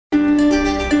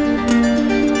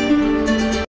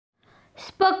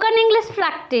Spoken English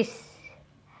practice.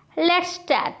 Let's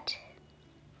start.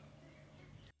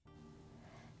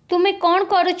 तुमे कौन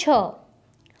करुछ?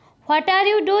 What are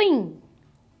you doing?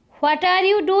 What are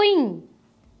you doing?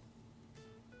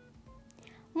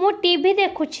 मु TV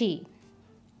देखुछि.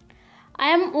 I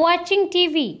am watching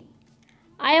TV.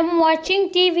 I am watching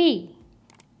TV.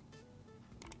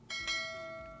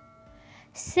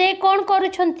 से कौन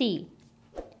करुछंती?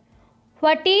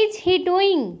 What is he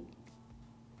doing?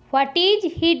 What is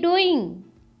he doing?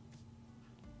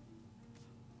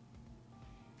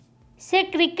 से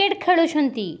cricket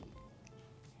खेलुछंती.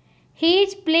 He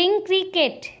is playing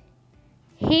cricket.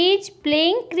 He is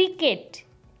playing cricket.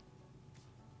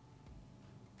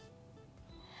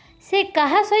 से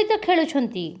कहा सहित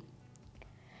खेलुछंती.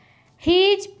 He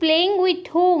is playing with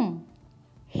whom?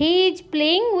 He is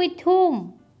playing with whom?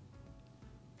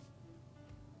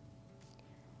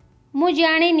 मु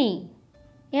जानिनी.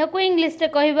 यह को English रे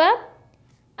कहबा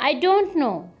I don't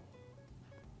know.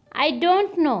 I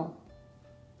don't know.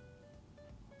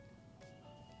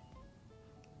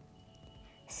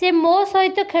 से मो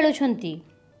सहित खेलुछंती.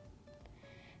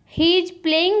 He is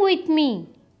playing with me.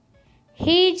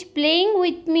 He is playing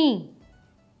with me.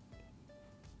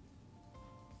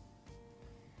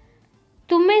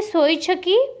 तुमे सोइछ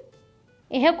कि?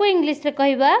 यह को इंग्लिश रे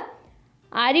कहबा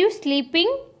Are you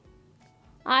sleeping?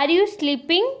 Are you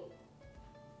sleeping?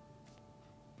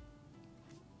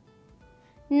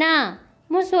 ना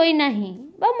मु सोई नहीं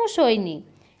बा मु सोईनी.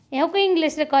 यह को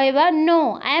इंग्लिश रे कहबा No,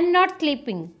 I am not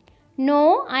sleeping. No,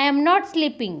 I am not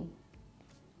sleeping.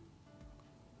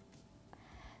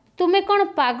 तुमे कौन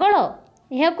पागल?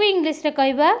 यह को इंग्लिश रे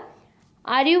कहबा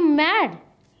Are you mad?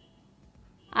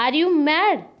 Are you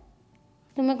mad?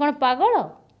 तुमे कौन पागल?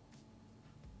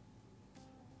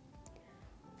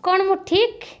 कौन मु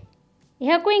ठीक?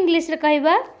 यह को इंग्लिश रे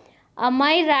कहबा Am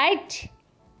I right?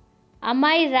 Am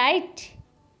I right?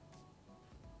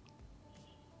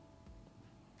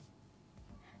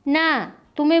 ना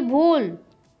तुमे भूल.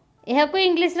 यह को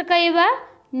इंग्लिश रे कहबा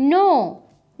No,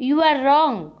 you are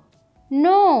wrong.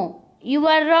 No, you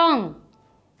are wrong.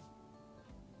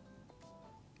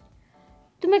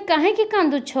 तुमे काहे की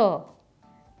कांदुछ?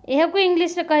 यह को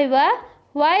इंग्लिश रे कहबा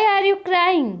Why are you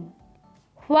crying?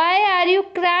 Why are you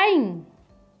crying?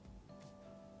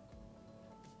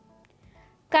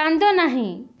 कांदो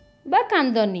नहीं बा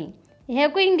कांदोनी. यह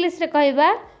को इंग्लिश रे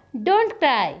कहबा Don't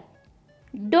cry.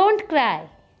 Don't cry.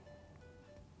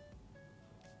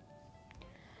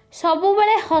 सबु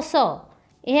बेले हस.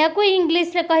 यह को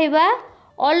इंग्लिश रे कहबा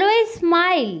Always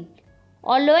smile.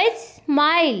 Always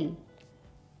smile.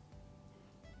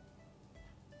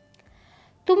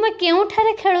 तुमे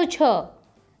केउठारे खेलुछ?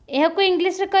 यह को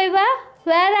इंग्लिश रे कहबा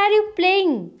Where are you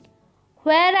playing?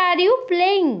 Where are you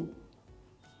playing?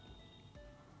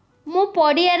 मु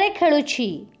पड़ियारे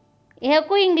खेलुछि. यह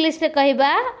को इंग्लिश रे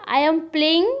कहबा I am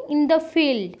playing in the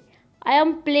field. I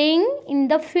am playing in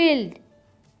the field.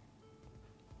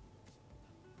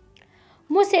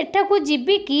 मु सेठा को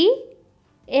जिबी कि?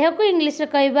 यह को इंग्लिश रे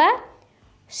कहबा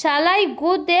Shall I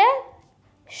go there?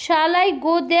 Shall I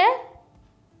go there?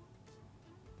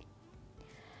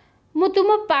 मु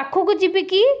तुम पाखो को जिबी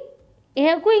कि?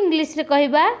 यह को इंग्लिश रे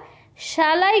कहबा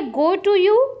Shall I go to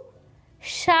you?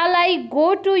 Shall I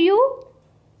go to you?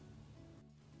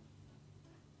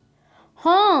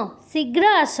 हाँ शीघ्र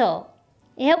आस.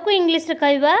 यह को इंग्लिश रे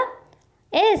कहबा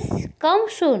Yes, come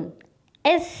soon.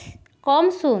 Yes,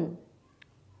 come soon.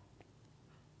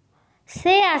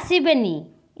 से आसीबेनी.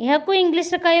 यह को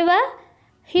इंग्लिश रे कहबा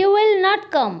He will not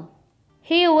come.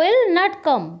 He will not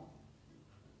come.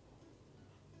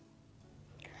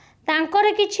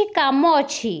 तांकर किछि काम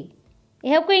अछि.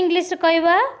 यह को इंग्लिश रे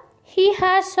कहबा He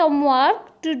has some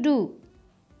work to do.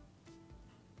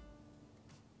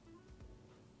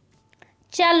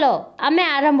 चलो आमे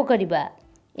आरंभ करिबा.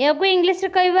 यह को इंग्लिश रे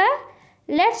कहबा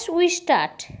Let's we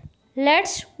start.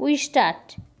 Let's we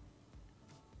start.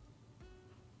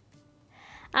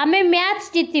 आमे मैच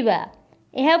जीतिबा.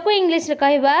 यह को इंग्लिश रे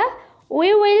कहबा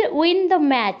We will win the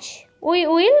match. We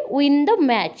will win the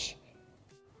match.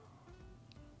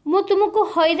 मु तुमको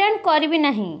हैरान करबी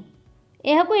नहीं.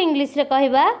 यह को इंग्लिश रे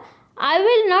कहबा I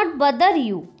will not bother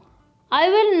you. I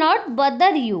will not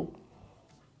bother you.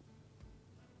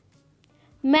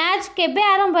 Match केबे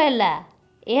आरंभ हैला?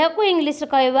 यह को इंग्लिश रे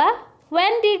कहबा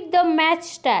When did the match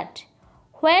start?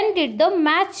 When did the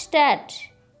match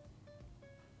start?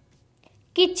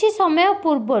 किछि समय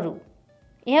पूर्वरु.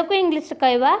 यह को इंग्लिश रे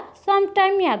कहबा Some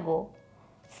time ago.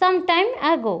 Some time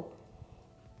ago.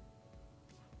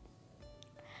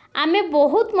 आमे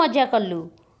बहुत मजा कलु.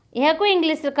 यह को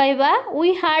इंग्लिश रे कहबा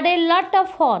We had a lot of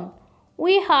fun.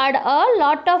 We had a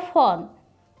lot of fun.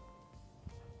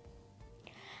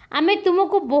 आमे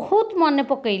तुमको बहुत मन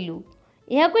पकईलु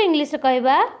यह को इंग्लिश रे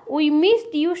कहबा we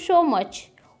missed you so much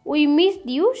we missed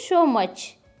you so much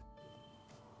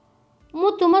मु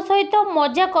तुम सहित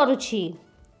मजा करुछि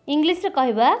इंग्लिश रे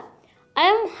कहबा I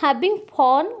am having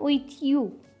fun with you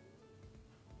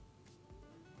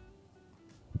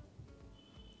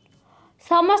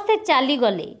समस्ते चली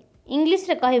गले इंग्लिश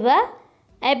रे कहबा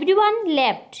एवरीवन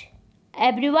लेफ्ट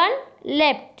एवरीवन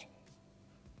लेफ्ट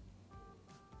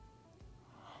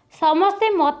समस्ते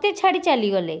मते छाड़ी चली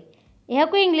गले यह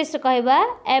को इंग्लिश रे कहबा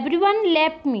everyone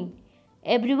left me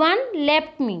everyone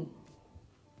left me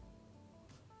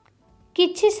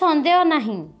किछि संदेह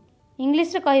नहीं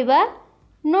इंग्लिश रे कहबा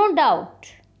नो डाउट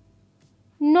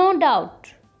नो डाउट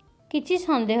किछि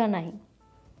संदेह नहीं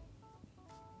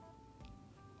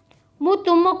मु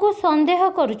तुमको संदेह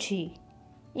करुछि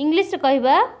इंग्लिश रे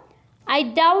कहबा I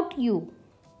doubt you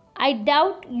I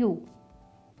doubt you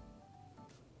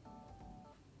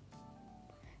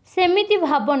सेमिति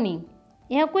भाबनी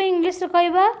यह को इंग्लिश रे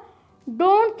कहबा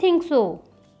don't think so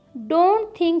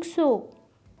don't think so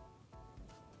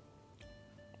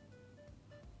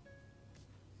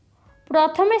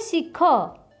प्रथमे शिख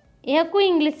यह को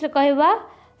इंग्लिश रे कहबा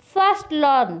फास्ट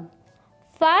लर्न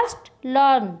फास्ट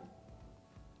लर्न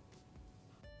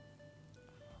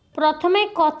प्रथमे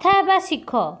कथा हेबा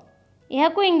शिख यह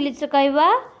को इंग्लिश रे कहबा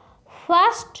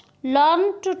fast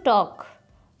learn to talk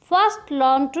fast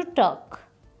learn to talk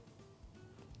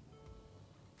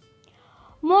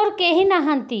more केही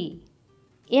नाहंती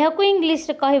यह को इंग्लिश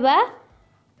रे कहबा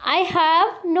I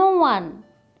have no one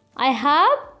I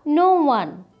have no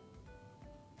one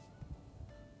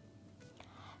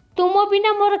तुम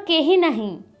बिना मोर केही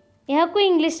नहीं यह को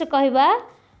इंग्लिश रे कहबा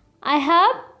I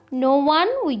have no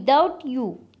one without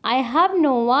you I have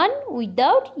no one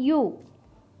without you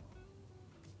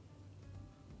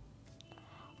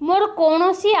more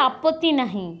कौनसी आपत्ति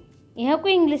नहीं यह को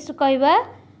इंग्लिश रे कहबा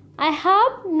I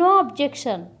have no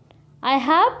objection I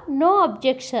have no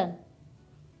objection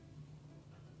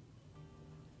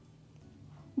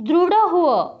दृढ़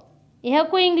हुओ यह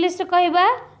को इंग्लिश रे कहबा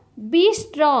बी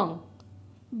स्ट्रांग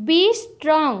बी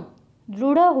स्ट्रांग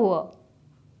दृढ़ हुओ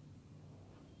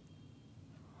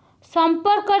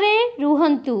संपर्क रे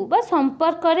रुहंतु बा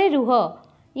संपर्क रे रुह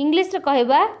इंग्लिश रे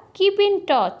कहबा keep in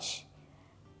touch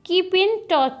keep in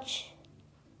touch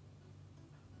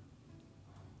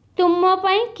तुम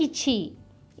पई किछि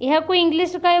यह को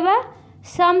इंग्लिश रे कहबा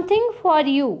something for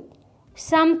you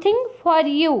something for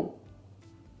you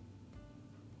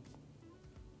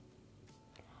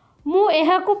मु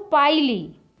यह को पाइली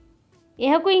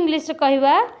यह को इंग्लिश रे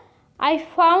कहबा I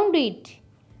found it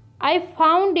I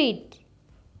found it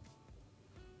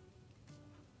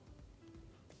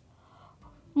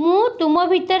मु तुम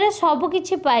भितर सब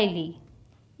किछि पाइली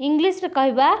इंग्लिश रे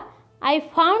कहबा I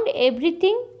found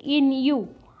everything in you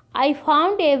I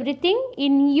found everything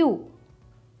in you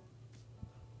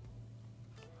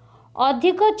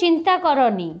अधिक चिंता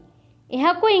करनी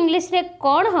यह को इंग्लिश रे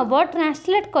कौन हबो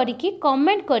ट्रांसलेट करिकी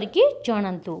कमेंट करिकी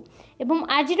जणांतु एवं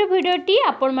आज भिडियोटी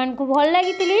आपण मानकु भल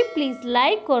लागितिले प्लीज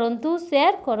लाइक करंतु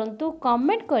शेयर करंतु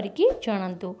कमेंट करिकी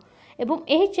जणांतु एवं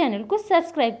एही चैनल को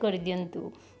सब्सक्राइब कर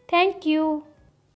दियंतु थैंक यू।